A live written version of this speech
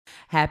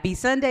Happy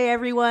Sunday,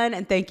 everyone,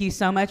 and thank you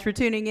so much for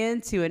tuning in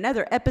to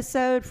another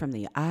episode from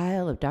the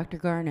Isle of Dr.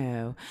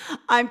 Garneau.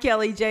 I'm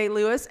Kelly J.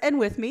 Lewis, and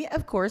with me,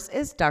 of course,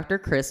 is Dr.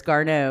 Chris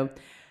Garneau.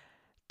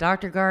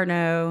 Dr.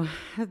 Garneau,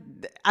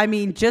 I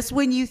mean, just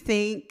when you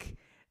think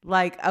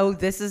like, oh,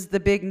 this is the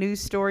big news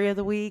story of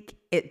the week,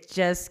 it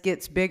just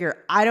gets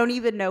bigger. I don't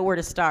even know where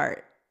to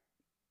start.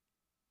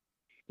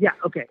 Yeah,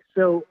 okay.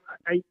 So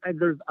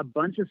there's a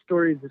bunch of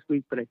stories this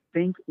week, but I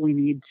think we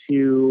need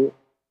to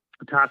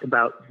talk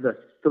about the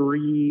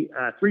three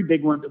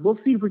big ones. We'll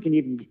see if we can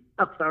even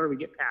how far we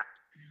get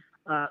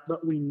past.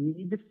 But we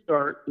need to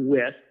start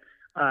with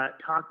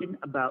talking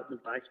about the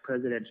vice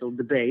presidential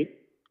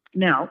debate.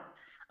 Now,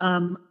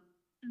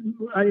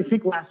 I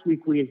think last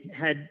week we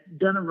had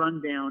done a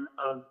rundown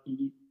of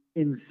the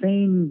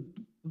insane,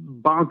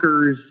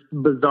 bonkers,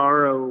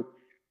 bizarro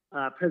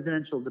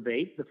presidential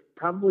debate.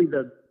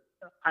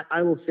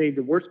 I will say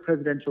the worst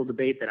presidential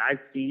debate that I've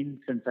seen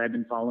since I've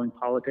been following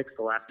politics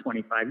the last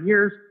 25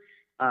 years.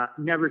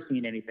 Never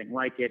seen anything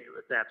like it. It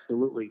was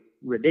absolutely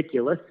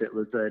ridiculous. It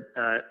was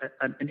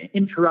an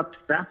interrupt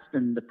fest,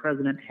 and the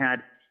president had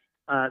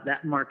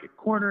that market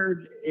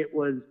cornered. It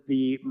was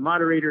the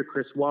moderator,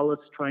 Chris Wallace,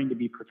 trying to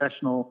be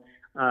professional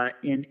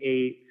in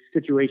a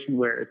situation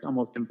where it's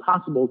almost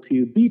impossible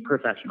to be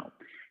professional.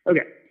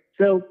 Okay,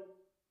 so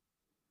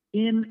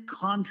in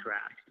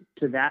contrast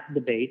to that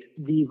debate,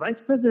 the vice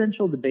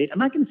presidential debate, I'm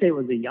not going to say it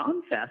was a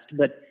yawn fest,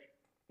 but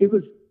it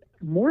was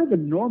more of a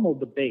normal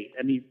debate.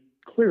 I mean,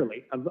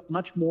 clearly,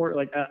 much more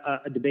like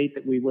a debate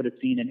that we would have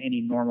seen in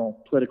any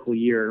normal political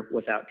year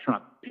without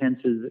Trump. Pence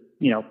is,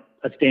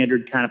 a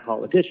standard kind of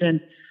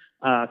politician.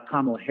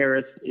 Kamala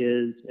Harris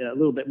is a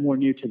little bit more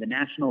new to the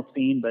national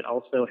scene, but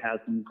also has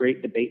some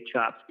great debate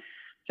chops.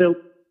 So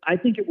I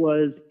think it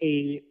was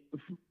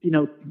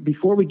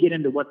before we get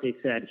into what they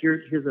said,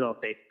 here's what I'll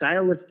say.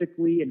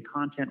 Stylistically and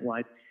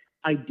content-wise,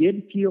 I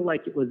did feel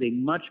like it was a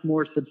much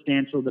more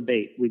substantial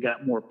debate. We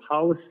got more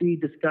policy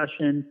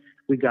discussion.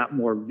 We got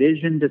more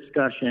vision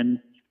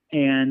discussion.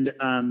 And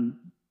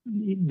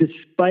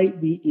despite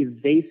the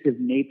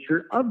evasive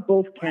nature of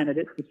both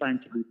candidates, if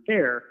I'm to be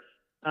fair,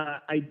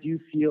 I do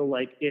feel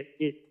like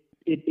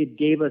it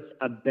gave us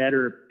a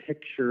better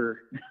picture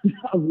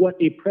of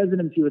what a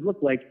presidency would look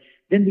like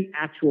than the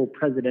actual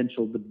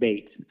presidential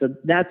debate. So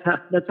that's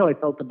how I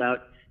felt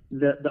about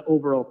the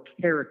overall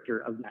character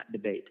of that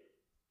debate.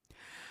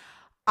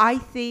 I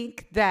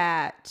think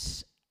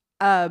that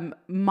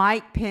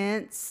Mike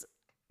Pence,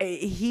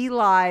 he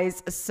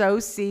lies so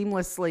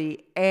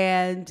seamlessly,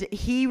 and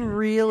he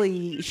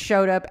really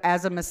showed up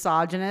as a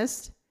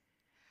misogynist.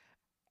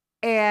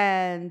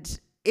 And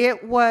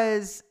it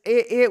was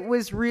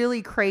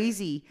really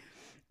crazy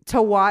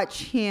to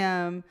watch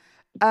him.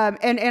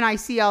 And I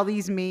see all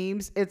these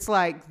memes. It's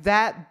like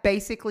that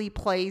basically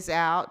plays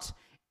out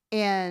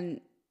in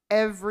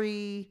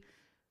every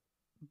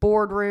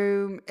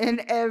boardroom,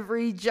 in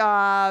every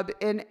job,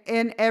 in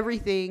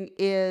everything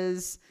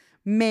is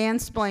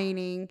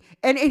mansplaining.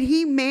 And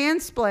he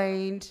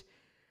mansplained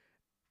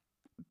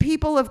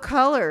people of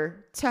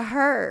color to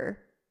her.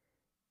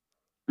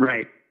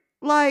 Right.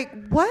 Like,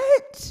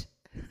 what?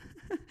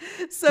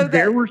 So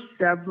there were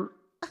several.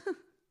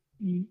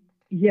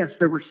 Yes,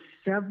 there were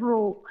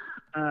several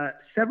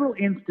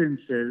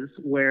instances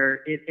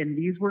where and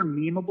these were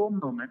memeable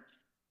moments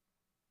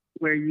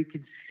where you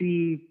could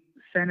see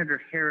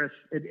Senator Harris.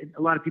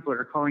 A lot of people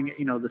are calling it,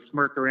 the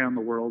smirk around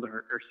the world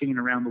or singing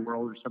around the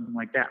world or something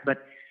like that. But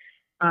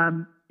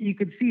you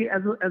could see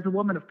as a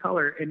woman of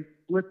color, and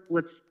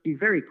let's be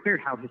very clear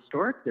how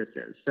historic this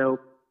is. So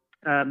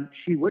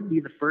she would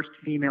be the first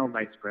female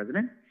vice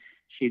president.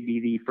 She'd be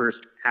the first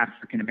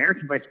African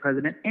American vice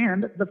president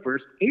and the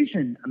first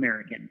Asian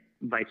American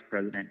vice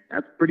president.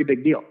 That's a pretty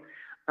big deal.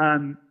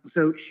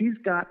 So she's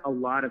got a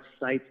lot of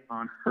sights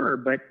on her.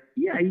 But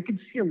yeah, you can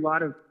see a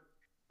lot of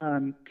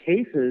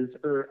cases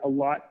or a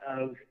lot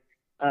of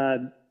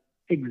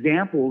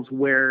examples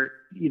where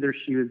either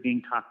she was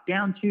being talked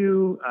down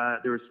to,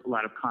 there was a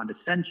lot of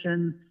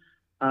condescension,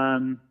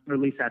 or at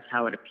least that's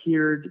how it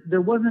appeared.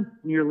 There wasn't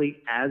nearly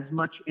as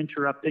much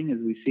interrupting as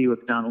we see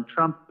with Donald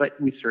Trump, but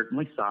we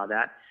certainly saw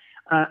that.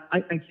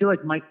 I feel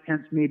like Mike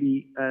Pence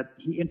maybe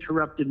he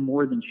interrupted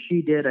more than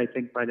she did, I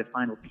think, by the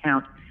final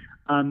count.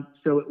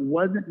 So it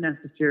wasn't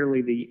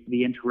necessarily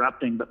the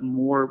interrupting, but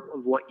more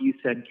of what you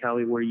said,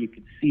 Kelly, where you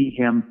could see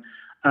him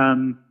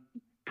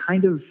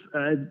kind of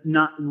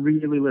not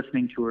really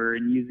listening to her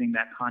and using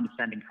that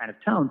condescending kind of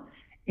tone.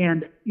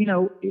 And,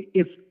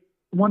 if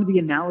one of the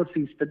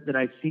analyses that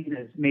I've seen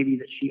is maybe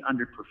that she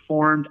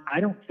underperformed,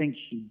 I don't think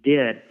she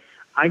did.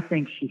 I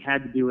think she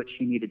had to do what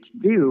she needed to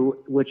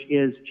do, which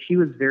is she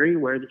was very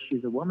aware that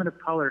she's a woman of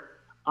color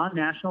on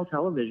national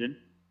television,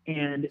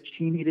 and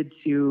she needed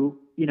to,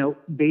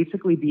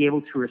 basically be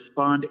able to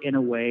respond in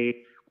a way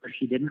where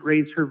she didn't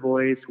raise her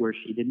voice, where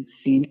she didn't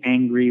seem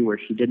angry, where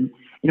she didn't,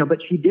 but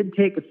she did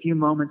take a few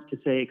moments to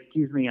say,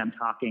 excuse me, I'm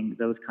talking,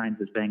 those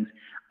kinds of things,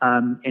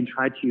 and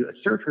try to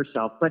assert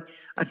herself. But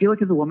I feel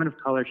like as a woman of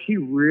color, she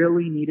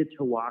really needed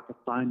to walk a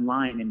fine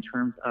line in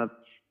terms of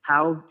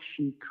how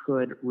she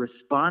could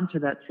respond to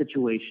that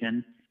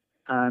situation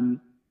and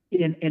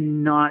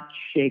not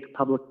shake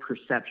public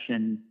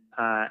perception,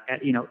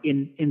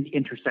 in the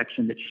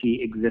intersection that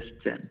she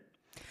exists in.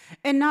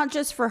 And not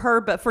just for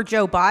her, but for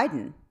Joe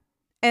Biden.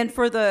 And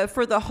for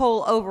the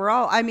whole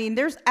overall, I mean,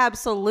 there's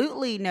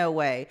absolutely no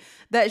way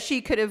that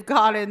she could have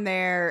gone in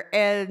there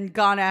and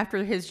gone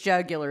after his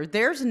jugular.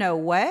 There's no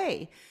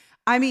way.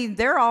 I mean,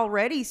 they're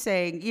already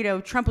saying,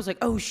 Trump was like,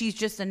 oh, she's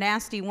just a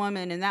nasty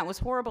woman and that was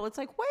horrible. It's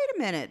like, wait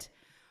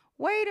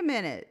a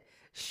minute.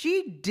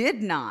 She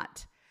did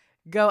not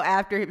go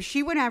after him.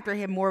 She went after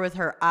him more with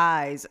her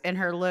eyes and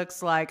her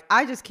looks, like,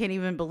 I just can't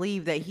even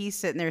believe that he's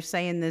sitting there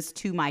saying this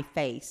to my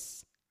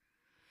face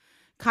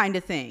kind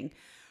of thing.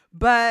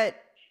 But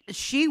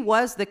she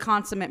was the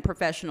consummate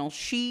professional.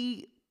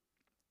 She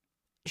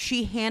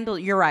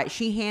handled, you're right,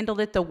 she handled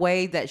it the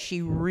way that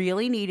she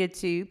really needed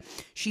to.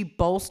 She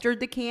bolstered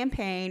the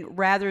campaign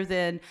rather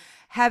than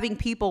having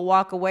people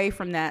walk away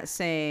from that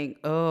saying,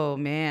 oh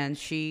man,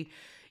 she,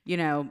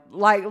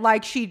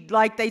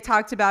 like they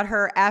talked about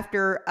her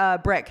after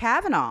Brett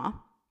Kavanaugh.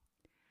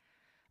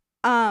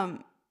 I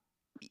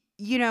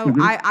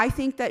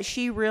think that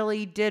she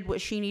really did what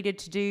she needed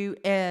to do.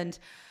 And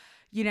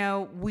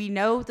we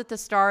know that the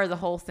star of the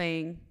whole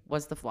thing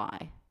was the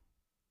fly.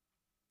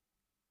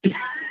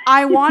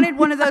 I wanted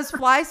one of those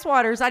fly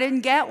swatters. I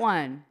didn't get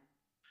one.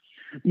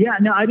 Yeah,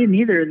 no, I didn't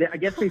either. I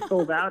guess they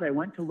sold out. I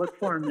went to look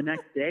for them the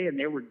next day and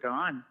they were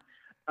gone.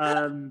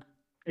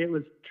 It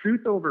was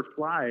Truth Over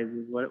Flies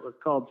is what it was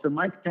called. So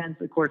Mike Pence,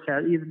 of course,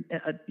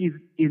 he's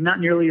not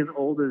nearly as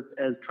old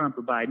as Trump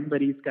or Biden, but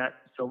he's got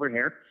silver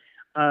hair.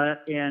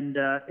 And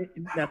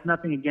that's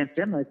nothing against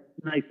him. A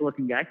nice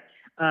looking guy.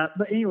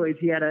 But anyways,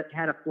 he had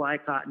a fly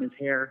caught in his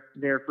hair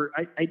there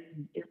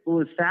it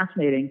was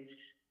fascinating.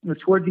 It was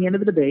towards the end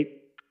of the debate.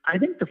 I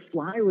think the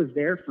fly was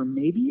there for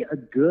maybe a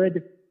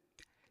good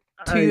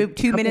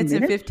two minutes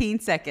and 15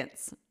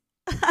 seconds.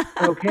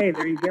 Okay,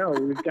 there you go.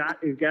 We've got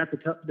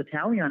the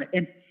tally on it.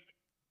 And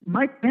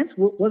Mike Pence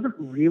wasn't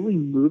really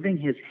moving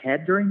his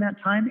head during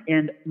that time,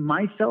 and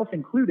myself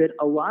included,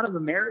 a lot of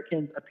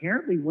Americans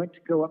apparently went to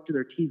go up to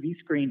their TV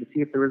screen to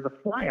see if there was a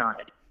fly on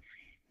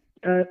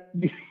it.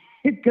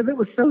 Because it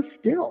was so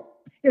still.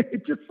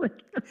 It just like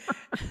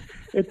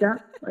at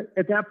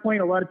that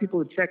point, a lot of people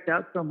had checked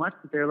out so much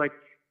that they're like,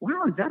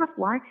 "Wow, is that a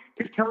fly?"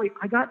 Because Kelly,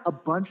 I got a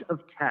bunch of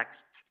texts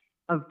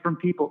from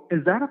people.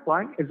 Is that a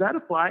fly? Is that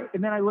a fly?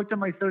 And then I looked on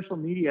my social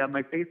media,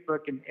 my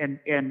Facebook and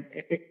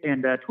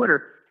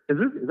Twitter. Is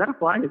that a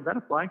fly? Is that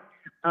a fly?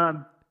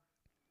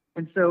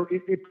 And so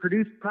it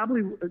produced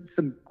probably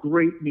some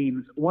great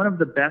memes. One of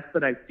the best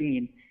that I've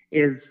seen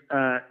is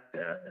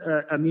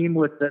a meme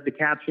with the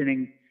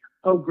captioning,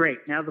 "Oh, great.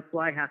 Now the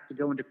fly has to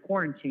go into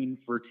quarantine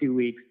for 2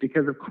 weeks,"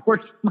 because, of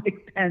course,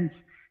 Mike Pence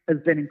has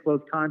been in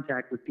close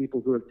contact with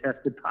people who have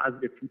tested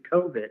positive from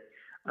COVID.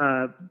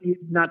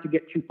 Not to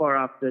get too far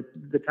off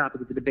the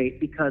topic of the debate,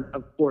 because,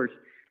 of course,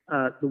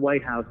 the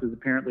White House is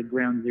apparently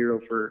ground zero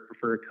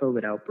for a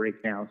COVID outbreak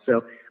now.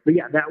 So, but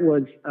yeah, that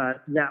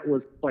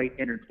was quite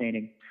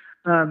entertaining.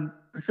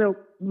 So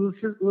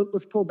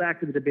let's pull back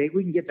to the debate.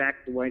 We can get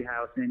back to the White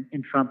House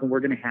and Trump, and we're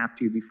going to have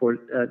to before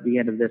the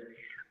end of this.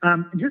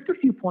 Just a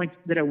few points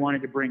that I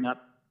wanted to bring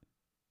up.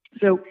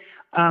 So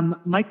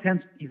Mike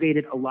Pence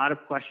evaded a lot of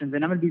questions,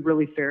 and I'm going to be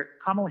really fair.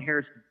 Kamala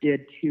Harris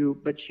did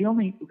too, but she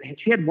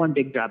had one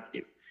big job to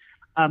do,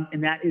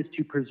 and that is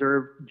to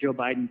preserve Joe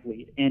Biden's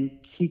lead. And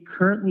he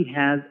currently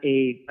has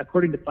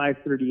according to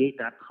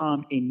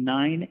 538.com, a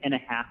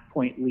 9.5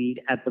 point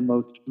lead at the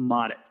most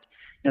modest.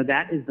 Now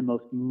that is the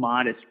most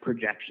modest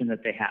projection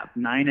that they have,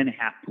 9.5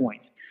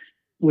 points,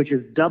 which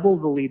is double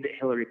the lead that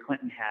Hillary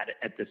Clinton had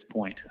at this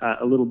point,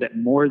 a little bit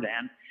more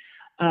than.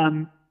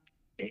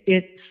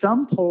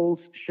 Some polls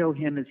show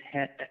him as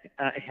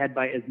ahead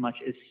by as much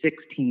as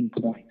 16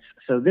 points.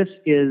 So this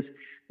is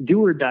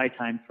do or die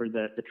time for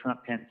the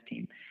Trump-Pence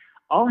team.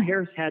 All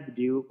Harris had to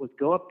do was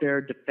go up there,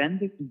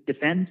 defend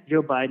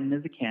Joe Biden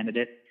as a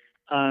candidate,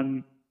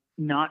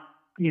 not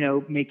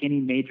make any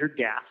major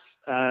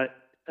gaffes.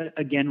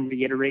 Again,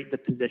 reiterate the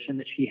position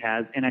that she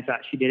has, and I thought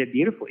she did it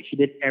beautifully. She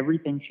did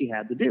everything she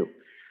had to do.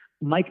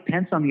 Mike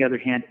Pence, on the other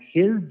hand,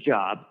 his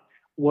job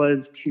was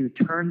to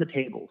turn the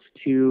tables,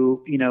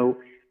 to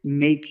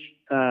make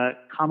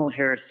Kamala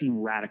Harris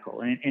seem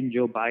radical, and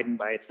Joe Biden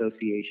by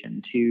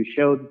association, to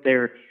show that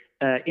they're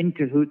in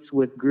cahoots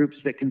with groups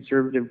that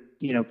conservative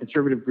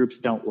groups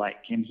don't like,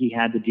 and he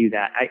had to do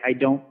that. I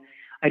don't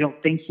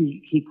think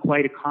he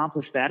quite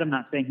accomplished that. I'm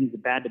not saying he's a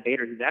bad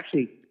debater. He's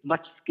actually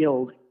much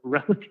skilled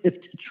relative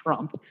to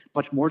Trump,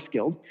 much more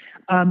skilled.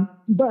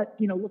 But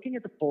looking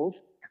at the polls,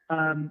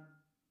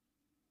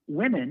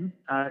 women,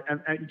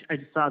 I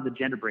just saw the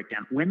gender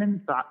breakdown.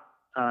 Women thought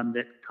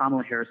that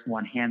Kamala Harris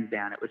won hands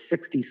down. It was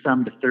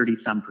 60-some to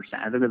 30-some%.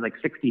 I think it was like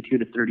 62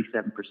 to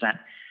 37%.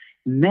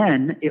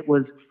 Men, it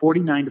was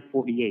 49 to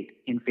 48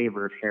 in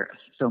favor of Harris.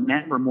 So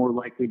men were more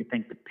likely to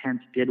think that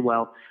Pence did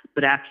well,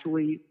 but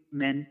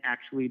men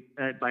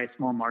by a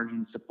small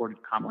margin supported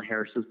Kamala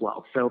Harris as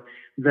well. So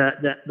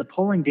the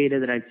polling data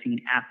that I've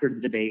seen after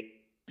the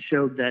debate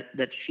showed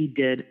that she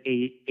did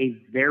a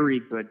very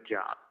good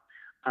job.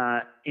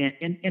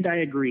 And I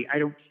agree. I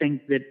don't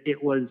think that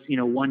it was,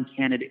 one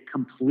candidate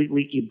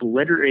completely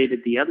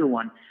obliterated the other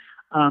one.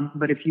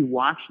 But if you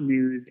watch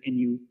news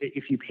and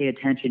if you pay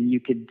attention, you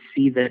could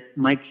see that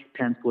Mike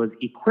Pence was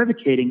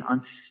equivocating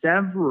on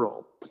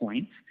several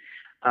points,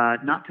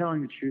 not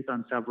telling the truth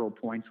on several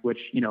points, which,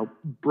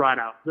 brought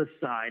out the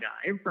side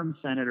eye from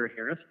Senator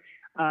Harris.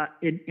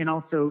 And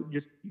also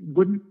just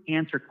wouldn't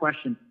answer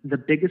questions. The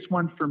biggest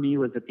one for me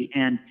was at the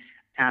end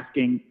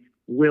asking,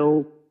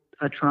 will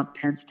a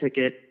Trump-Pence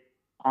ticket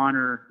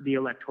honor the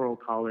Electoral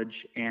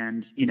College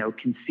and,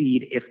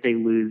 concede if they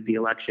lose the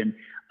election?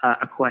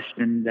 A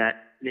question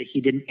that he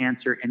didn't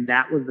answer, and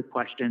that was the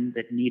question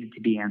that needed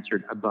to be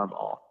answered above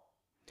all.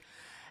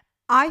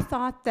 I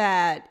thought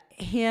that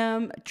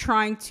him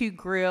trying to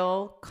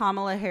grill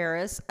Kamala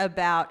Harris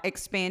about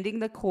expanding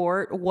the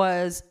court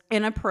was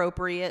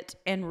inappropriate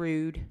and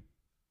rude.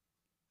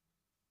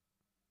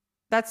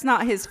 That's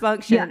not his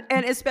function. Yeah.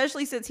 And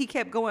especially since he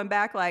kept going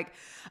back like,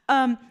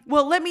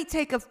 well, let me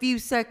take a few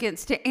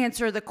seconds to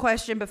answer the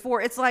question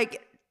before. It's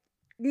like,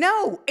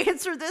 no,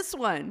 answer this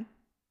one.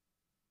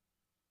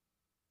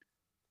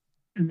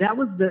 That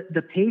was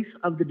the pace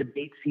of the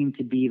debate seemed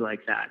to be like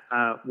that,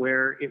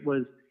 where it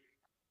was,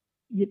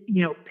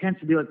 Pence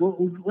would be like, well,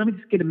 let me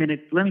just get a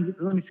minute. Let me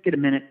just get a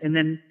minute. And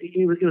then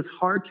it was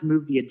hard to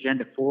move the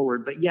agenda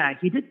forward. But yeah,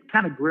 he did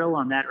kind of grill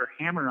on that or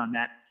hammer on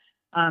that.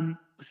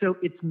 So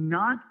it's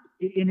not,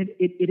 and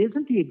it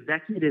isn't the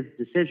executive's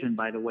decision,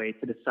 by the way,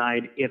 to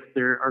decide if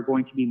there are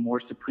going to be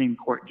more Supreme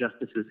Court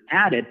justices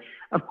added.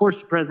 Of course,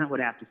 the president would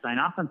have to sign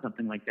off on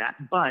something like that,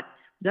 but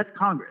that's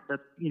Congress.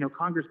 That's,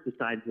 Congress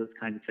decides those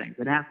kinds of things.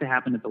 It has to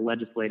happen at the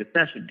legislative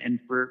session. And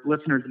for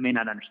listeners that may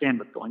not understand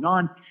what's going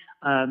on,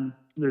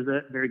 there's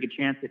a very good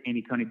chance that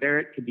Amy Coney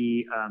Barrett could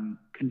be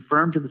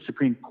confirmed to the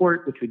Supreme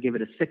Court, which would give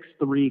it a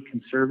 6-3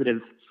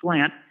 conservative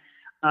slant.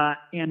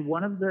 And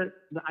one of the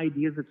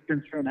ideas that's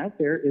been thrown out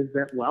there is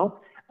that,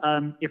 well,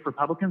 if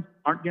Republicans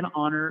aren't going to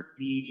honor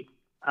the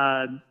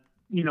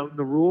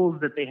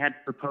rules that they had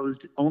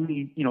proposed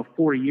only,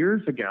 4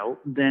 years ago,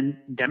 then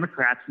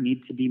Democrats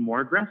need to be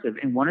more aggressive.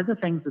 And one of the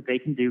things that they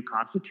can do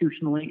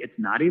constitutionally, it's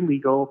not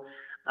illegal,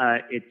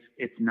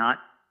 it's not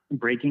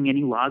breaking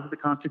any laws of the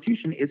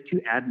Constitution, is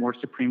to add more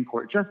Supreme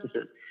Court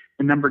justices.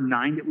 The number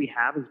 9 that we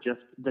have is just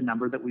the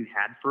number that we've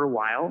had for a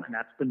while, and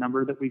that's the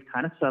number that we've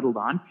kind of settled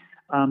on.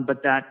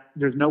 But that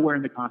there's nowhere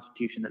in the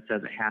Constitution that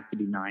says it has to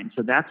be 9.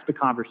 So that's the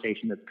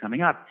conversation that's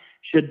coming up.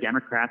 Should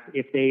Democrats,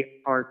 if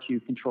they are to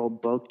control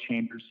both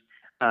chambers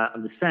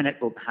of the Senate,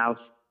 both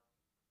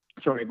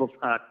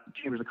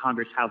chambers of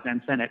Congress, House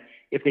and Senate,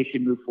 if they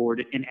should move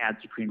forward and add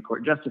Supreme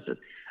Court justices.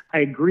 I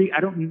agree.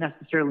 I don't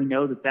necessarily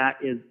know that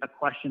is a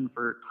question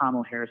for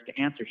Kamala Harris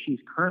to answer. She's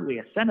currently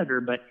a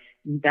senator, but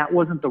that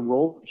wasn't the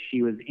role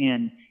she was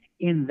in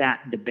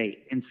that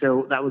debate. And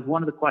so that was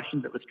one of the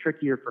questions that was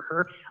trickier for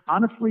her.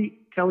 Honestly,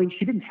 Kelly,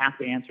 she didn't have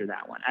to answer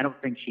that one. I don't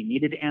think she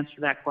needed to answer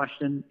that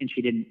question, and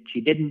she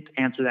didn't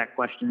answer that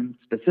question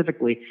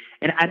specifically.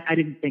 And I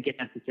didn't think it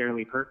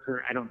necessarily hurt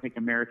her. I don't think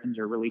Americans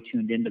are really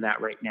tuned into that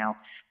right now.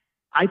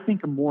 I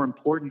think a more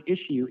important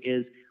issue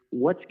is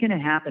what's going to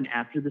happen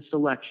after this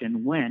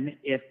election when,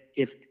 if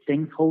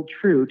things hold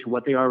true to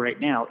what they are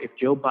right now, if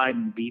Joe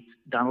Biden beats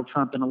Donald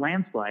Trump in a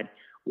landslide,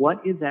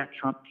 what is that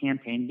Trump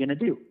campaign going to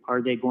do?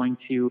 Are they going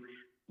to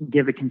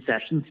give a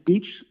concession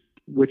speech,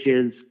 which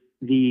is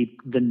the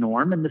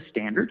norm and the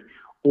standard,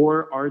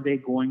 or are they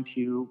going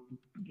to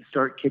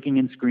start kicking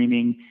and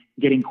screaming,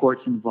 getting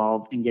courts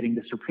involved and getting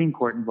the Supreme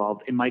Court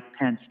involved? And Mike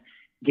Pence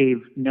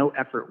gave no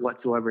effort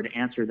whatsoever to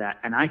answer that.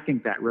 And I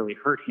think that really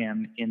hurt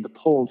him in the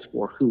polls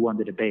for who won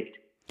the debate.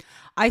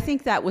 I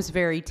think that was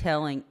very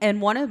telling.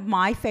 And one of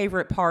my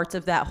favorite parts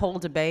of that whole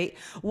debate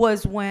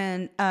was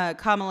when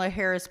Kamala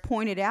Harris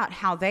pointed out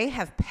how they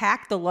have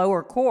packed the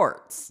lower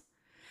courts.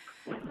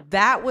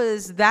 That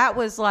was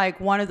like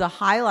one of the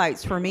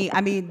highlights for me.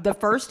 I mean, the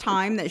first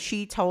time that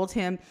she told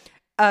him,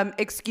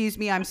 excuse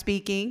me, I'm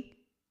speaking,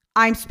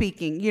 I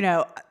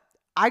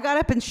got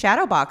up and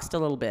shadowboxed a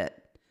little bit.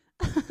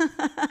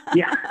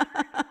 Yeah.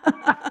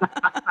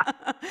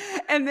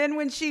 And then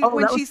when she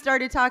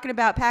started talking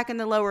about packing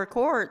the lower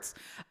courts,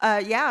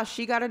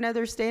 she got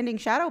another standing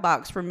shadow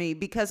box from me,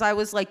 because I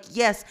was like,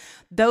 yes,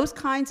 those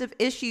kinds of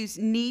issues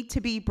need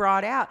to be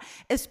brought out,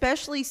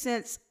 especially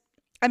since,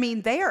 I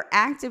mean, they are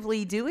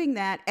actively doing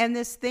that. And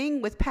this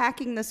thing with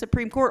packing the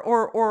Supreme Court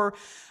or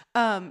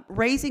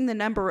raising the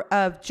number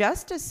of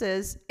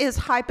justices is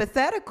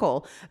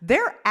hypothetical.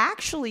 They're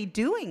actually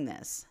doing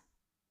this.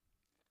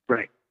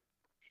 Right.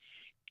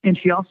 And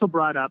she also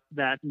brought up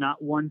that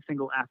not one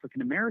single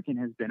African American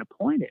has been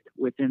appointed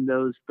within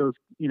those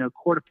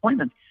court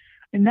appointments,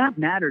 and that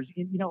matters.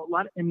 This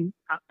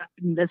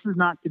is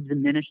not to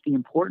diminish the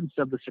importance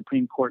of the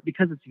Supreme Court,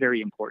 because it's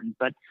very important,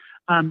 but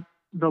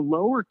the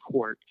lower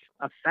courts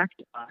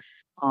affect us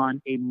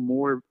on a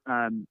more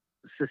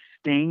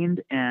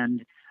sustained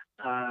and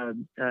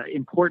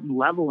important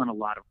level in a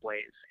lot of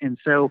ways. And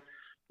so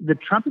the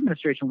Trump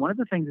administration, one of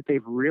the things that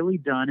they've really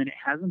done, and it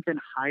hasn't been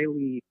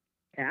highly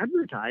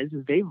advertised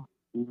is they've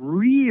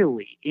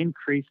really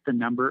increased the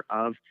number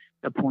of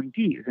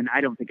appointees. And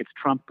I don't think it's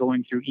Trump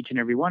going through each and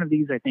every one of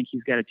these. I think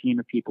he's got a team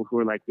of people who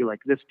are like, we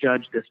like this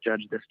judge, this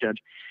judge, this judge.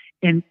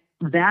 And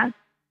that,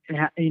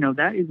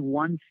 that is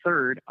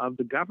 1/3 of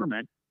the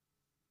government.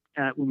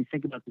 When we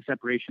think about the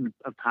separation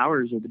of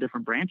powers or the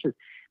different branches,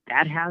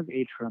 that has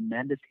a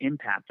tremendous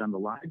impact on the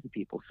lives of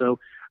people. So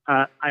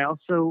I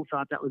also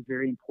thought that was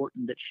very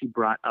important that she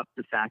brought up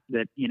the fact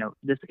that,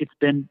 it's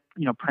been,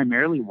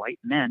 primarily white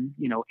men,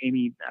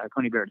 Amy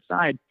Coney Barrett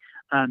aside,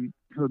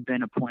 who have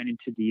been appointed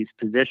to these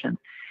positions.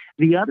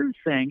 The other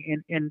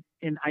thing, and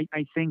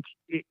I think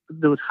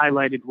that was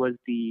highlighted was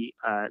the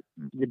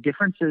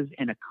differences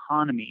in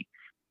economy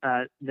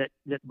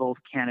that both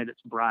candidates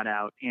brought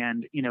out,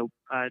 and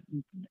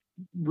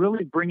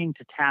really bringing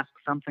to task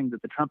something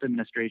that the Trump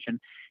administration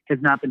has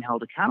not been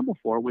held accountable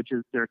for, which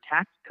is their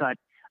tax cut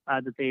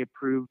that they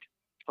approved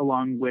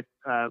along with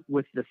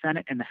the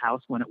Senate and the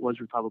House when it was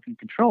Republican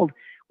controlled,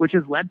 which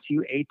has led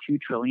to a $2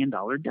 trillion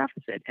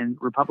deficit. And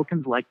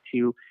Republicans like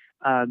to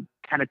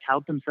kind of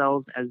tout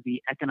themselves as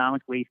the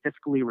economically,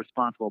 fiscally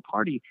responsible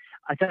party.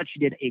 I thought she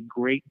did a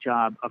great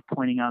job of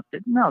pointing out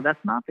that no,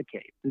 that's not the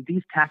case.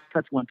 These tax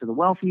cuts went to the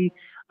wealthy.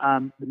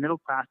 The middle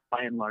class,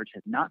 by and large,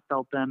 has not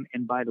felt them.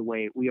 And by the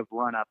way, we have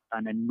run up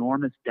an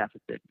enormous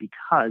deficit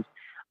because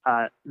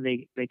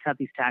they cut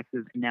these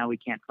taxes, and now we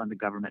can't fund the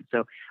government.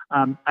 So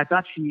I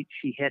thought she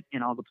hit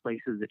in all the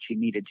places that she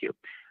needed to.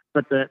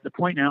 But the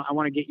point now, I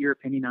want to get your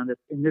opinion on this,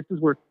 and this is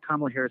where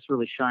Kamala Harris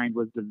really shined,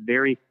 was the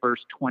very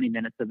first 20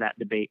 minutes of that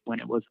debate when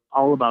it was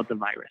all about the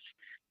virus,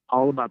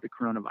 all about the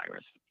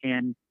coronavirus.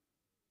 And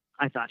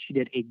I thought she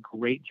did a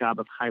great job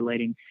of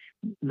highlighting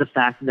the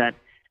fact that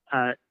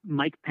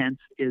Mike Pence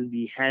is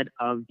the head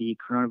of the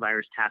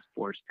coronavirus task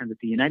force, and that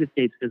the United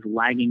States is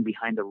lagging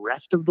behind the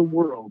rest of the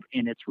world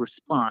in its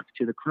response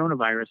to the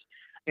coronavirus.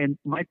 And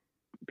Mike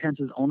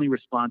Pence's only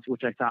response,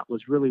 which I thought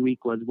was really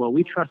weak, was, well,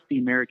 we trust the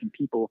American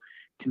people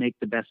to make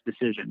the best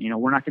decision.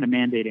 We're not going to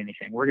mandate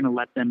anything. We're going to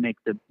let them make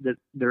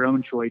their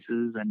own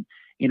choices. And,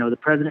 the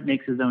president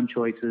makes his own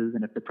choices.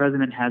 And if the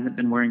president hasn't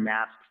been wearing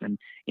masks, and,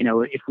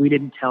 if we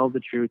didn't tell the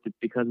truth, it's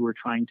because we're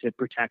trying to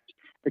protect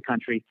the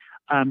country.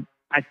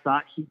 I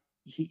thought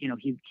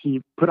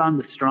he put on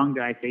the strong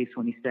guy face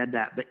when he said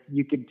that, but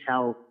you could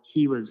tell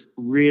he was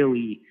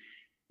really,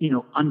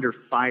 under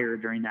fire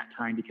during that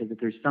time, because if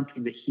there's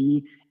something that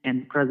he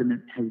and the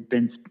president has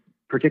been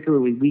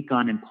particularly weak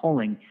on in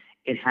polling,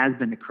 it has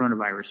been the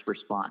coronavirus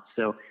response.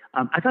 So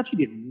I thought she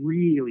did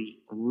really,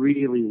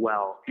 really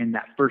well in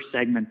that first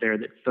segment there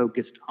that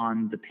focused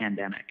on the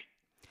pandemic.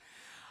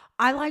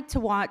 I like to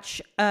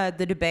watch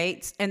the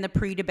debates and the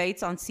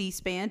pre-debates on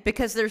C-SPAN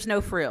because there's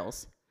no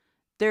frills.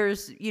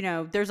 There's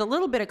a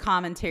little bit of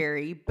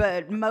commentary,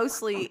 but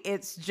mostly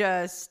it's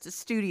just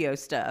studio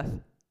stuff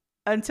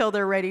until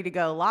they're ready to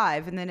go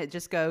live. And then it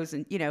just goes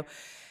and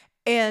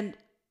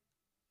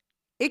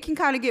it can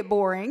kind of get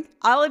boring.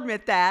 I'll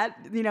admit that,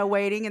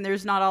 waiting, and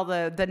there's not all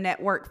the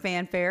network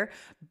fanfare.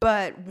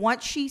 But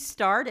once she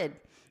started,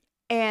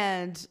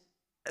 and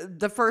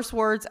the first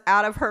words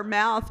out of her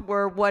mouth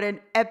were what an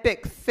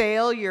epic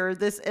failure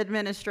this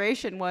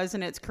administration was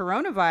in its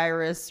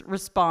coronavirus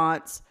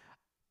response,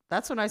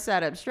 that's when I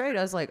sat up straight.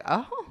 I was like,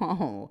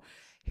 oh,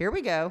 here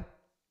we go.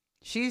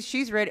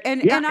 She's ready.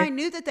 And I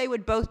knew that they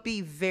would both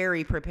be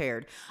very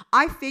prepared.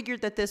 I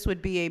figured that this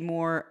would be a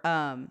more,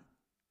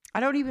 I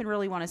don't even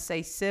really want to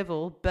say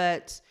civil,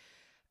 but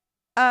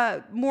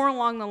more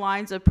along the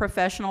lines of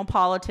professional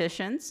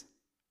politicians.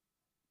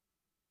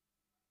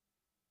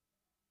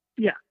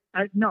 Yeah,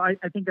 I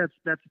think that's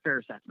a fair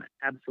assessment.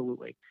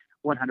 Absolutely,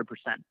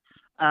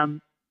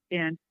 100%.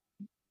 And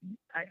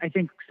I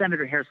think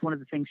Senator Harris, one of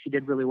the things she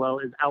did really well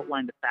is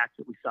outline the facts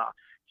that we saw.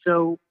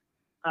 So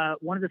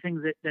one of the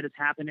things that has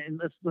happened,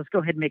 and let's go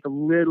ahead and make a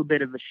little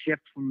bit of a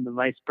shift from the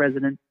vice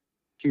president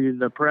to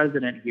the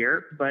president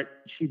here, but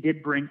she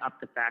did bring up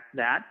the fact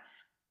that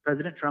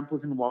President Trump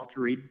was in Walter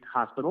Reed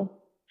Hospital,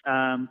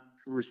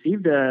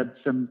 received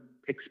some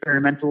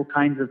experimental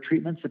kinds of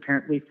treatments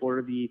apparently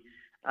for the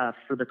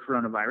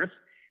coronavirus.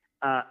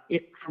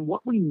 From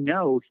what we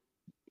know,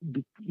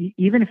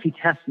 even if he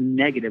tests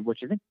negative, which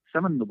I think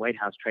someone in the White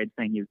House tried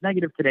saying he was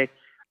negative today,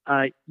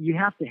 you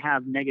have to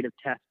have negative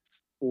tests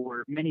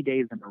for many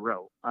days in a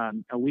row,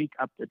 a week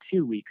up to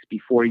 2 weeks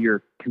before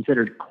you're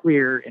considered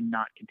clear and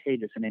not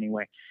contagious in any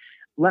way.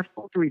 Left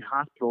Walter Reed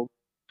Hospital,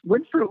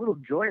 went for a little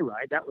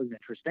joyride. That was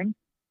interesting,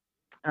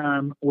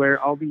 where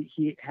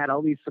he had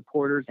all these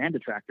supporters and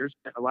detractors,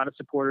 a lot of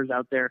supporters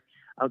out there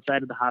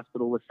outside of the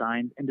hospital with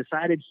signs, and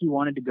decided he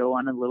wanted to go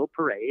on a little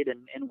parade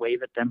and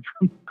wave at them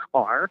from the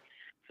car.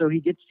 So he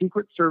gets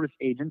Secret Service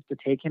agents to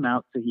take him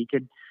out so he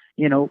could,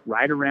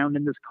 ride around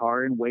in this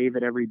car and wave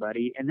at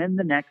everybody. And then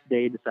the next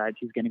day decides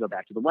he's going to go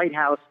back to the White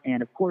House.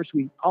 And of course,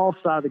 we all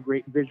saw the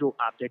great visual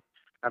optic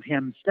of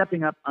him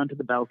stepping up onto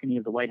the balcony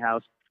of the White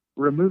House,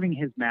 removing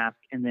his mask,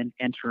 and then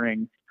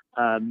entering,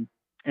 I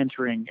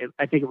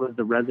think it was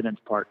the residence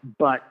part.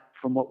 But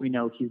from what we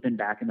know, he's been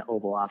back in the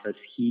Oval Office.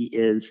 He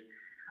is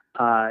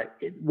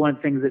One of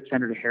the things that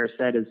Senator Harris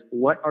said is,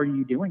 "What are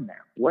you doing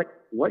there? What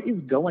is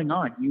going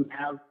on? You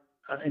have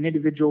an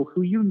individual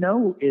who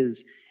is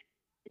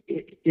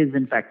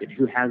infected,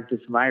 who has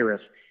this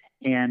virus,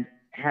 and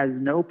has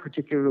no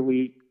particular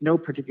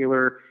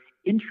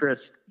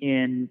interest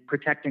in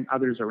protecting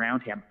others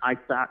around him." I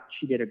thought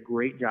she did a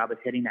great job of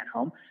hitting that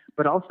home.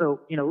 But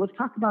also, let's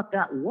talk about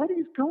that. What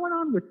is going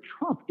on with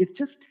Trump? It's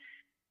this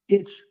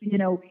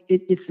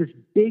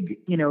big,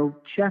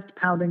 chest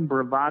pounding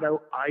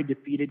bravado. I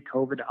defeated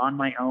COVID on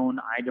my own.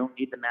 I don't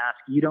need the mask.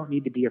 You don't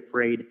need to be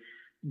afraid.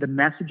 The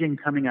messaging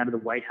coming out of the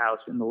White House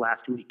in the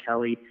last week,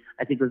 Kelly,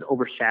 I think was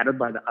overshadowed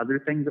by the other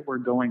things that were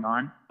going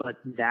on. But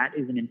that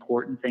is an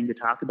important thing to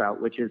talk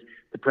about, which is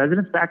the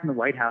president's back in the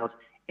White House,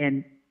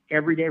 and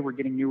every day we're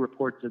getting new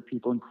reports of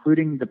people,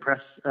 including the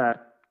press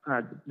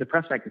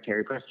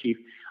secretary, press chief,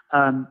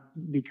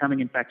 becoming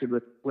infected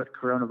with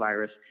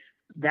coronavirus.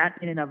 That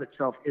in and of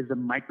itself is a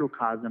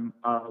microcosm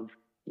of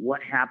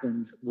what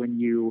happens when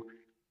you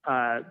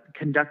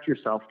conduct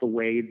yourself the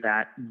way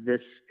that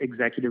this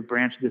executive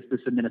branch, this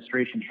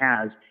administration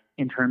has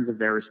in terms of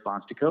their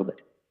response to COVID.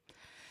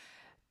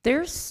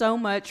 There's so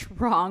much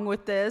wrong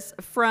with this,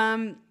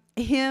 from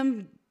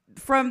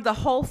the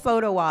whole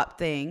photo op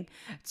thing,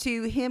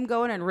 to him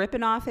going and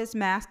ripping off his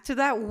mask, to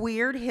that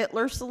weird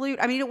Hitler salute.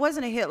 I mean, it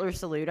wasn't a Hitler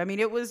salute. I mean,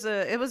 it was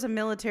a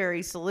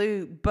military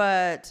salute,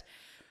 but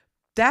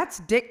that's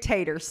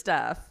dictator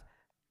stuff.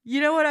 You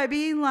know what I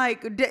mean?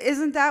 Like,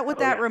 isn't that what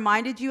that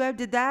reminded you of?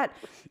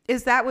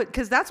 Because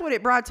that's what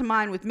it brought to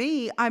mind with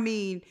me. I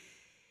mean,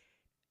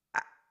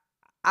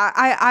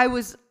 I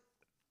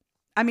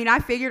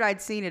figured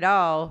I'd seen it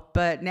all,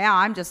 but now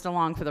I'm just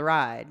along for the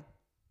ride.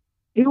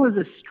 It was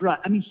a strut.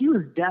 I mean, he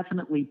was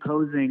definitely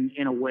posing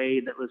in a way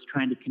that was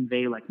trying to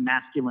convey like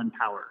masculine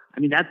power. I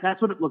mean,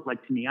 that's what it looked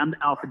like to me. I'm the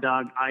alpha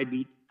dog. I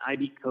beat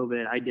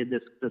COVID. I did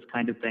this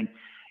kind of thing.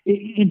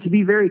 And to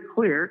be very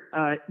clear,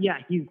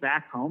 he's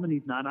back home and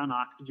he's not on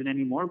oxygen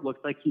anymore.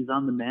 Looks like he's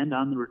on the mend,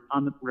 on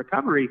the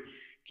recovery.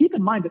 Keep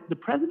in mind that the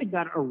president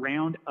got a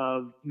round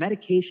of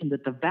medication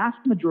that the vast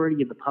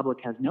majority of the public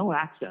has no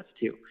access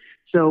to.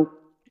 So,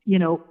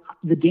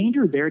 the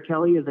danger there,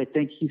 Kelly, is I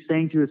think he's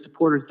saying to his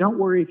supporters, don't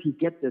worry, if you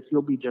get this,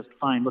 you'll be just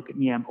fine. Look at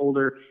me, I'm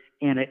older,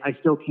 and I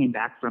still came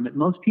back from it.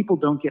 Most people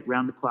don't get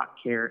round-the-clock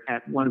care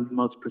at one of the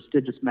most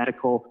prestigious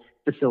medical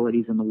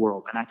facilities in the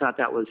world. And I thought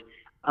that was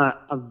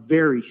a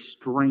very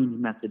strange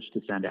message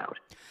to send out.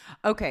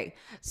 Okay,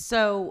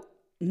 so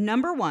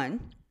number one,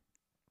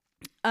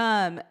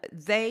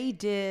 they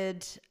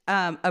did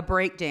a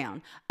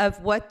breakdown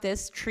of what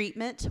this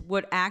treatment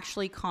would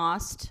actually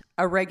cost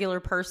a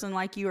regular person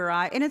like you or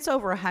I, and it's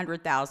over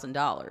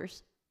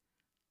 $100,000.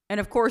 And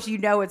of course,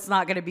 it's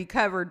not going to be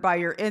covered by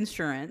your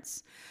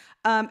insurance.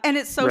 And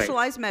it's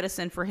socialized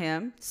medicine for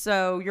him,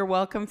 so you're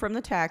welcome from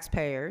the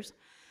taxpayers.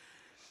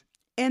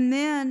 And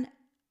then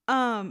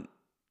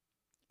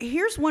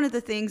here's one of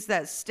the things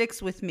that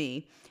sticks with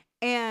me,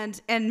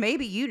 and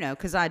maybe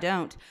because I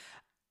don't.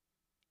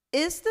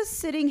 Is the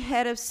sitting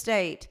head of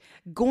state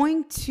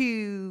going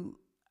to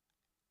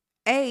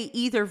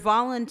either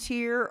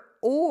volunteer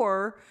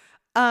or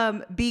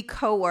be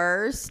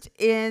coerced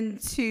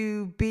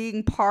into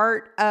being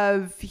part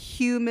of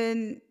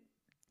human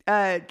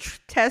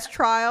test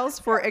trials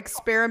for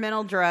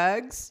experimental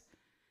drugs?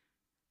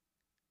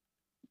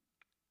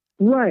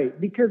 Right,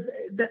 because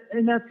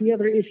that's the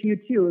other issue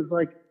too. Is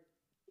like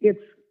it's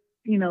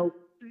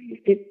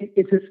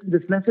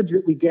this message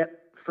that we get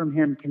from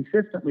him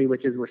consistently,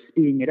 which is we're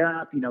speeding it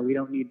up. We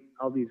don't need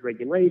all these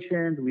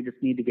regulations. We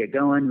just need to get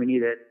going. We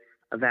need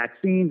a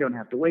vaccine. Don't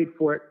have to wait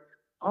for it.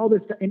 All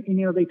this, and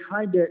they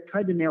tried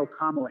to nail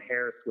Kamala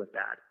Harris with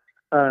that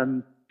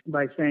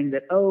by saying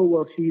that,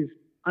 she's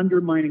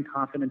undermining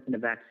confidence in a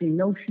vaccine.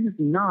 No, she's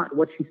not.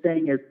 What she's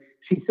saying is,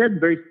 she said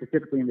very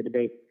specifically in the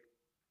debate,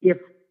 if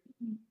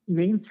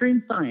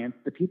mainstream science,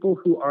 the people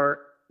who are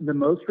the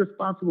most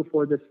responsible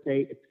for this,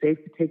 say it's safe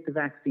to take the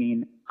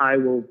vaccine, I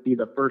will be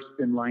the first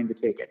in line to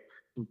take it.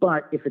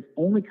 But if it's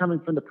only coming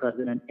from the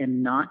president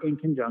and not in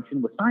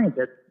conjunction with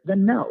scientists,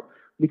 then no,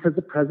 because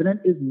the president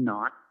is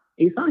not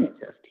a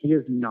scientist. He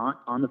is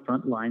not on the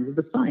front lines of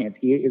the science.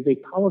 He is a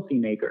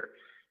policymaker.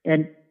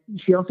 And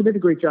she also did a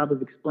great job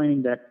of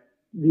explaining that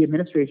the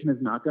administration has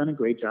not done a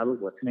great job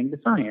of listening to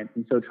science.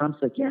 And so Trump's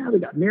like, yeah, we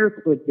got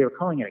miracles. They were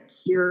calling it a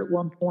cure at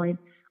one point.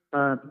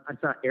 I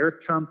saw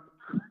Eric Trump.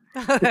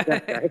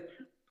 That guy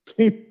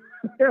came,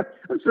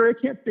 I'm sorry,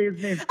 I can't say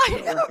his name.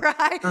 I know,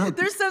 right?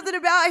 There's something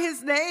about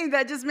his name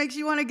that just makes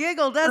you want to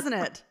giggle, doesn't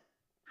it?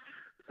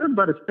 Something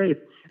about his face.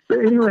 So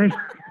anyway,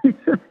 he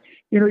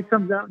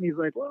comes out and he's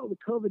like, well, the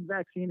COVID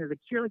vaccine is a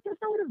cure. Like, that's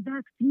not what a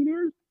vaccine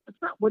is. That's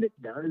not what it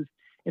does.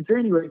 And so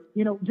anyway,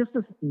 just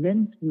this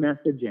minced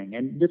messaging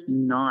and just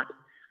not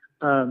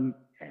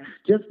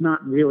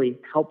really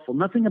helpful.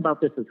 Nothing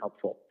about this is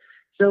helpful.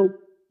 So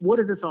what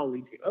does this all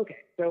lead to? Okay,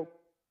 so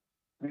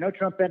I know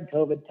Trump had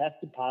COVID,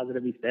 tested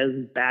positive. He says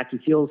he's back. He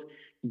feels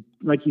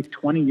like he's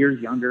 20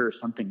 years younger or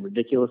something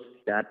ridiculous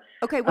like that.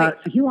 Okay, wait.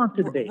 So he wants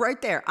to debate.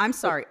 Right there. I'm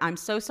sorry. I'm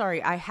so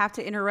sorry. I have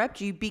to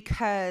interrupt you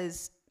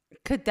because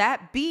could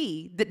that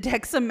be the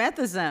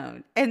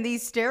dexamethasone and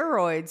these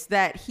steroids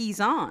that he's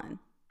on?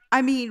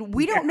 I mean,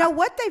 we don't know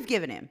what they've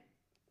given him.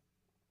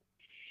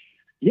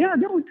 Yeah,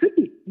 no, it could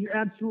be. You're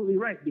absolutely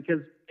right,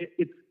 because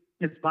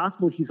it's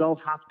possible he's all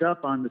hopped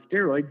up on the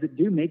steroids that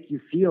do make you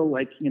feel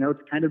like,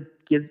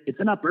 it's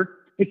an upper.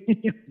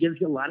 It gives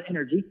you a lot of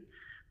energy.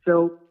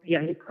 So,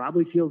 yeah, he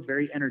probably feels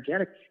very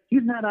energetic.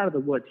 He's not out of the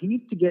woods. He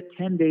needs to get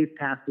 10 days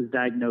past his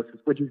diagnosis,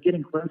 which he's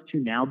getting close to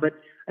now. But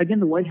again,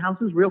 the White House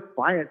is real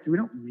quiet, so we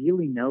don't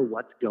really know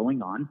what's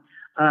going on.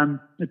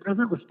 The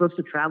president was supposed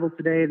to travel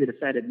today. They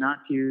decided not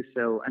to.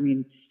 So, I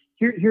mean,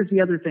 here's the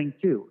other thing,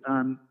 too.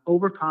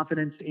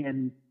 Overconfidence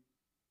in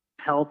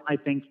health, I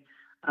think,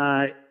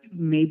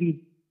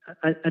 maybe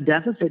a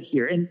deficit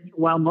here. And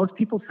while most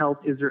people's health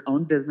is their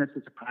own business,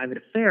 it's a private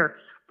affair,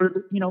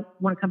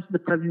 when it comes to the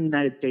president of the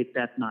United States,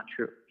 that's not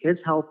true. His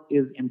health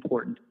is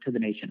important to the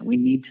nation. We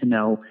need to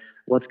know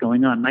what's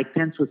going on. Mike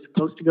Pence was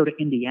supposed to go to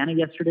Indiana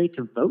yesterday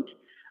to vote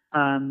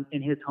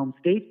in his home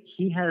state.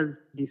 He has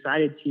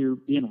decided to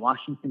be in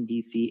Washington,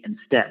 D.C.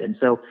 instead. And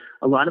so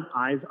a lot of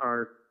eyes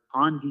are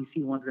on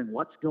D.C. wondering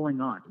what's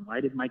going on. Why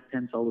did Mike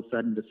Pence all of a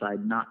sudden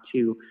decide not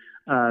to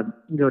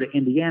go to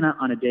Indiana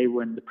on a day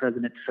when the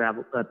president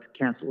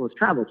canceled his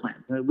travel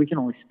plans? We can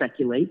only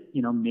speculate.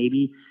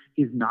 Maybe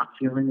he's not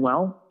feeling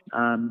well.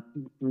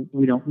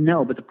 We don't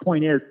know. But the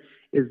point is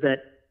that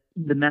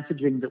the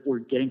messaging that we're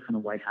getting from the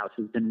White House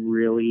has been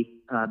really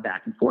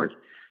back and forth.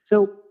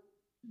 So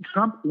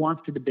Trump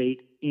wants to do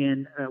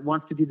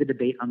the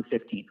debate on the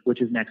 15th,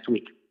 which is next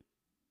week.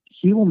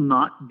 He will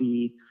not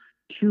be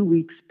 2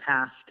 weeks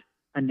past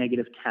a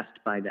negative test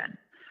by then.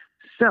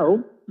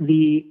 So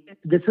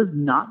this is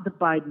not the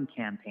Biden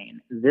campaign.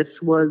 This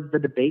was the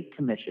debate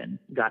commission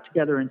got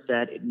together and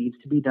said it needs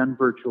to be done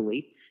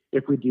virtually.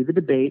 If we do the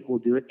debate, we'll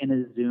do it in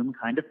a Zoom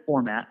kind of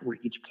format where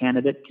each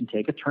candidate can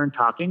take a turn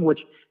talking,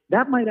 which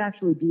that might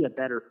actually be a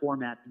better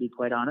format, to be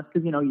quite honest,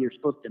 because, you're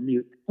supposed to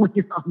mute when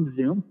you're on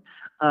Zoom.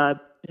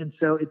 And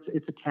so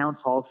it's a town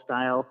hall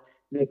style.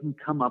 They can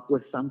come up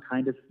with some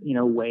kind of,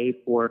 way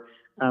for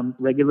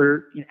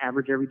regular,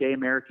 average, everyday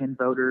American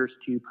voters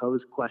to pose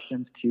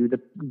questions to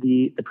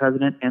the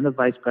president and the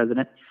vice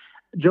president.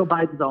 Joe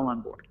Biden's all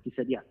on board. He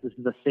said, yes, this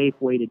is a safe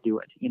way to do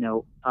it.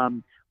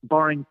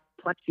 Barring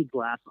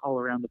plexiglass all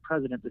around the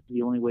president, this is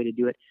the only way to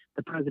do it.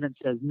 The president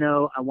says,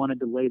 no, I want to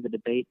delay the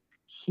debate.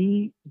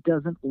 He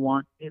doesn't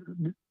want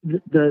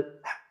the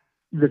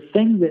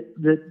thing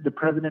that the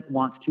president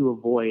wants to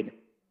avoid.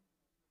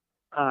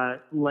 I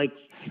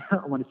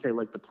want to say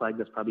like the plague.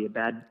 That's probably a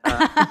bad.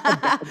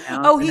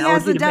 He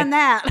hasn't done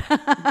that.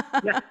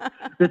 Yeah.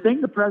 The thing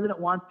the president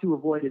wants to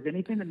avoid is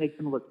anything that makes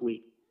him look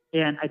weak.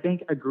 And I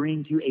think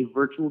agreeing to a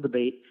virtual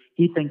debate,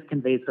 he thinks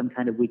conveys some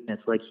kind of weakness,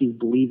 like he's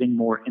believing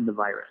more in the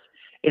virus.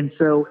 And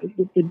so,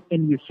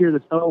 and you hear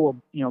this,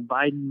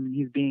 Biden,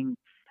 he's being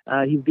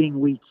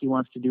weak. He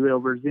wants to do it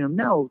over Zoom.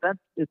 No,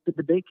 it's the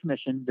debate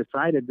commission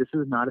decided this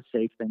is not a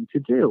safe thing to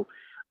do.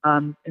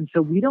 And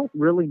so we don't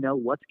really know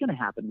what's going to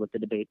happen with the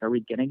debate. Are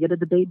we going to get a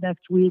debate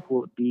next week?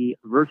 Will it be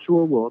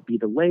virtual? Will it be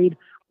delayed?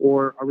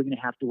 Or are we going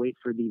to have to wait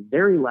for the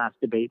very last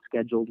debate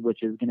scheduled,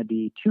 which is going to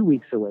be 2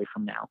 weeks away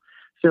from now?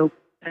 So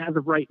as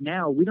of right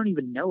now, we don't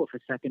even know if a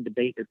second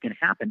debate is going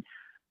to happen.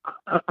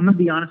 I'm going to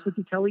be honest with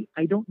you, Kelly.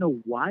 I don't know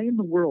why in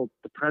the world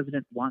the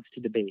president wants to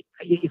debate.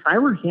 If I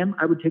were him,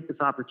 I would take this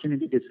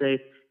opportunity to say,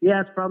 yeah,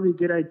 it's probably a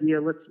good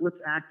idea. Let's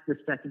act the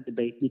second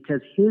debate,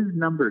 because his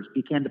numbers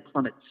began to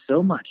plummet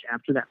so much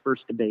after that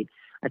first debate.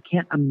 I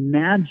can't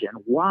imagine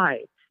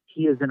why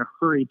he is in a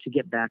hurry to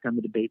get back on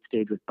the debate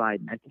stage with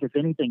Biden. I think if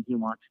anything, he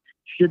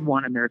should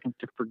want Americans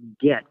to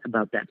forget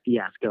about that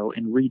fiasco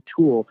and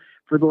retool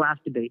for the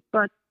last debate.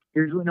 But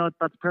here's what we know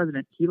about the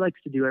president. He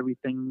likes to do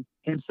everything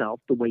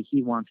himself the way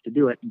he wants to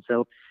do it. And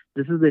so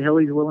this is the hill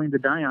he's willing to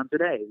die on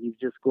today. He's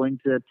just going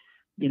to,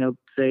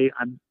 say,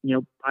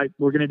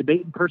 we're going to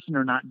debate in person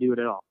or not do it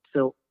at all.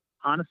 So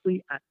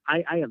honestly,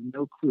 I have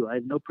no clue. I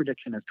have no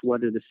prediction as to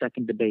whether the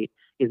second debate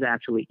is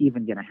actually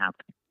even going to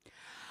happen.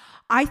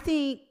 I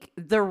think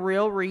the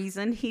real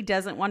reason he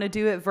doesn't want to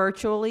do it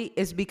virtually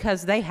is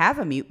because they have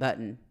a mute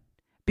button.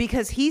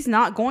 Because he's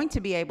not going to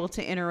be able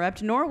to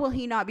interrupt, nor will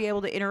he not be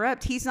able to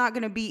interrupt. He's not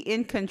going to be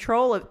in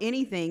control of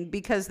anything,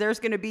 because there's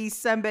going to be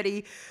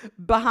somebody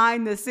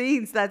behind the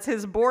scenes that's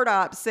his board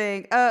op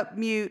saying,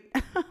 mute.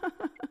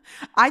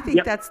 I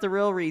think that's the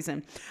real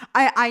reason.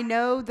 I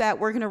know that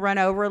we're going to run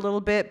over a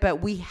little bit,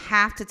 but we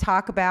have to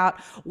talk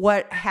about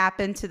what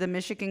happened to the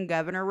Michigan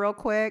governor real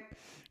quick,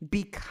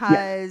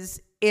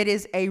 because it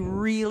is a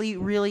really,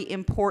 really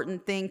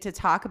important thing to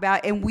talk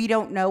about, and we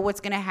don't know what's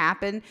going to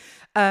happen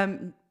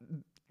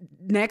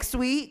next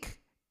week,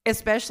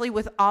 especially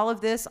with all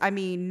of this. I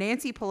mean,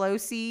 Nancy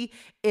Pelosi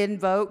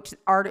invoked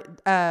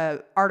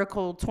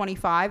Article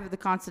 25 of the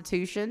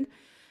Constitution,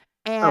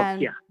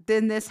 and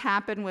then this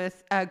happened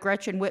with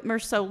Gretchen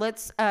Whitmer. So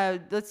let's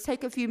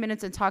take a few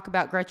minutes and talk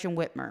about Gretchen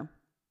Whitmer.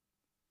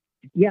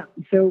 Yeah.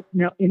 So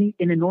now in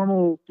a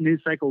normal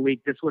news cycle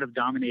week, this would have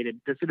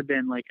dominated. This would have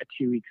been like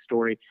a 2-week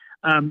story.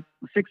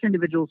 6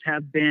 individuals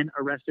have been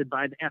arrested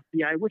by the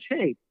FBI, which,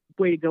 hey,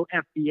 way to go,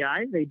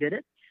 FBI. They did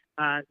it.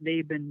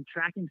 They've been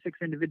tracking 6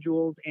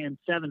 individuals and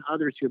 7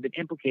 others who have been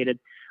implicated.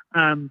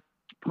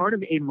 Part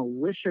of a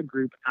militia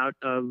group out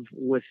of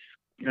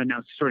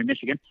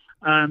Michigan,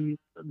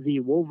 the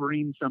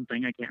Wolverine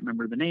something, I can't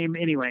remember the name.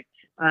 Anyway,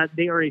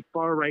 they are a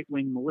far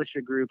right-wing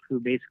militia group who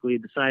basically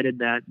decided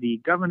that the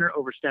governor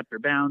overstepped her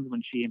bounds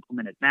when she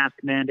implemented mask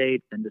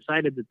mandates and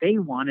decided that they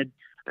wanted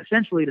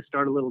essentially to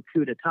start a little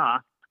coup d'etat,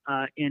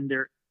 and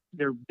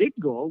their big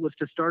goal was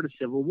to start a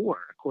civil war,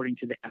 according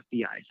to the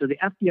FBI. So the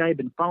FBI had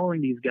been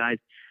following these guys.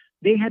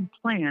 They had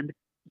planned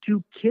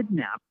to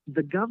kidnap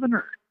the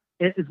governor,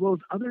 as well as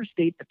other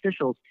state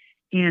officials.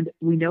 And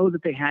we know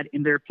that they had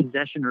in their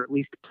possession, or at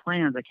least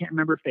plans, I can't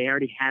remember if they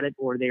already had it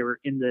or they were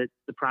in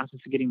the process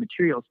of getting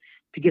materials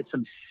to get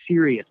some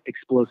serious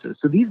explosives.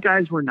 So these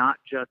guys were not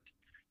just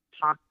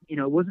talk,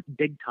 it wasn't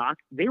big talk.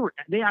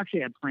 They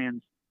actually had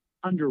plans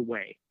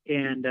underway,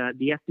 and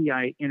the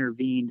FBI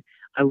intervened.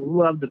 I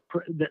love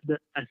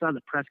I saw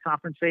the press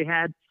conference they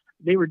had.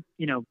 They were,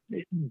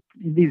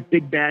 these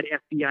big bad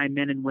FBI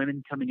men and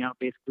women coming out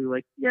basically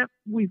like, yeah,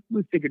 we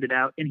figured it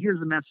out. And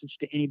here's a message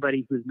to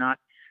anybody who's not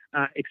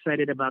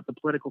excited about the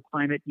political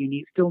climate.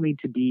 You still need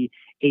to be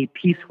a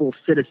peaceful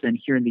citizen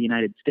here in the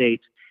United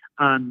States.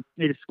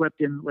 They just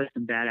swept in like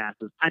some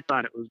badasses. I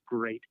thought it was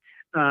great.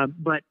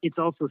 But it's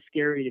also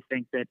scary to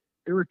think that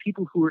there were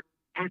people who were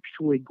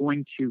actually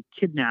going to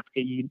kidnap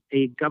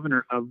a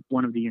governor of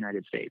one of the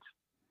United States.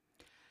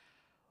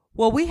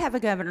 Well, we have a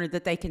governor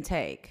that they can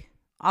take.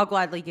 I'll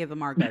gladly give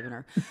them our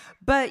governor.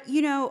 But,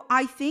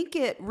 I think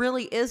it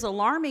really is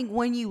alarming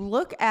when you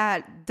look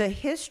at the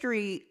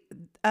history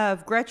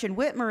of Gretchen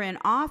Whitmer in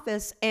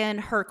office and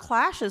her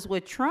clashes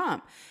with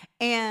Trump,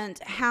 and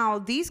how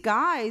these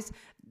guys,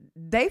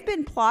 they've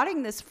been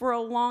plotting this for a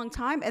long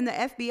time, and the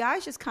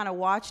FBI just kind of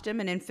watched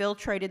them and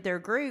infiltrated their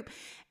group.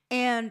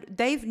 And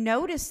they've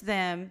noticed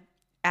them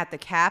at the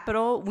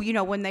Capitol,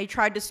 when they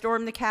tried to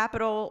storm the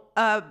Capitol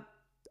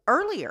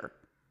earlier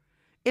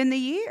in the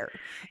year.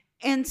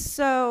 And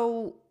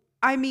so,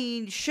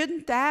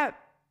 shouldn't that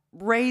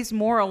raise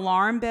more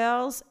alarm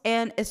bells?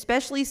 And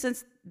especially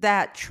since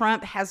that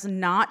Trump has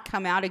not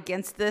come out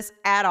against this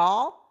at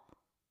all?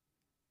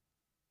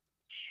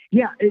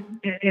 Yeah,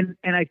 and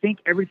I think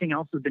everything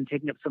else has been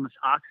taking up so much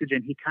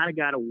oxygen. He kind of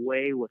got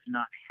away with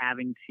not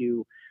having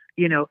to,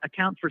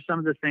 account for some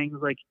of the things.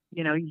 Like,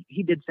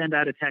 he did send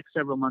out a text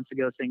several months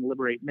ago saying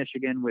 "Liberate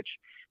Michigan," which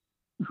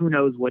who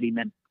knows what he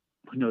meant.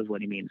 Who knows what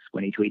he means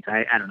when he tweets?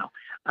 I don't know.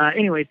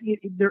 Anyways,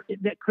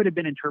 that could have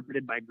been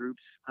interpreted by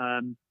groups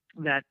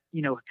that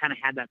kind of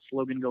had that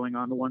slogan going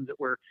on. The ones that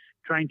were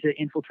trying to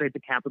infiltrate the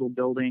Capitol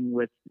building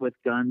with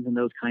guns and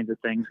those kinds of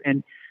things.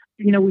 And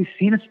we've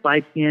seen a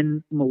spike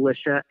in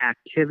militia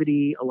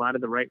activity. A lot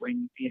of the right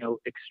wing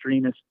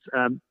extremists.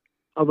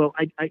 Although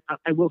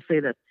I will say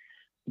that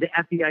the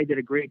FBI did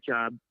a great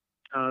job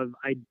of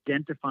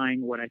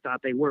identifying what I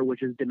thought they were,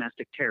 which is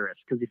domestic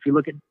terrorists. Because if you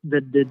look at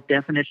the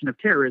definition of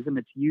terrorism,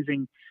 it's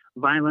using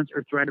violence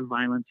or threat of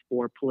violence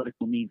for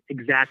political means.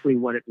 Exactly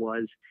what it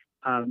was.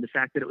 The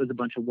fact that it was a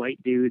bunch of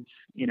white dudes,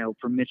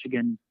 from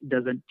Michigan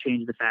doesn't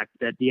change the fact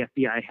that the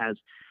FBI has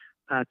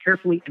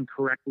carefully and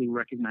correctly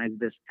recognized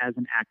this as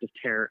an act of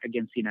terror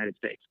against the United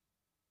States.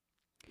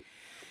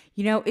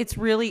 It's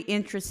really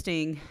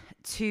interesting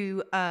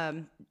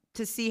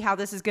to see how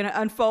this is going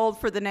to unfold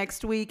for the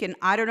next week. And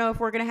I don't know if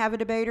we're going to have a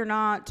debate or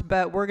not,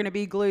 but we're going to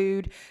be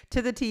glued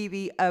to the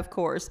TV, of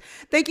course.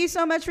 Thank you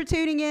so much for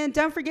tuning in.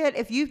 Don't forget,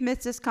 if you've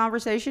missed this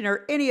conversation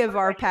or any of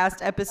our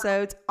past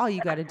episodes, all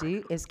you got to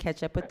do is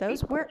catch up with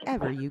those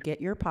wherever you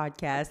get your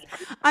podcast.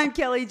 I'm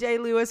Kelly J.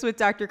 Lewis with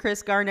Dr.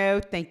 Chris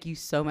Garneau. Thank you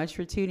so much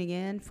for tuning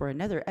in for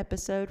another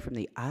episode from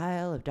the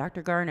Isle of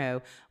Dr.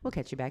 Garneau. We'll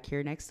catch you back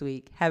here next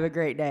week. Have a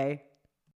great day.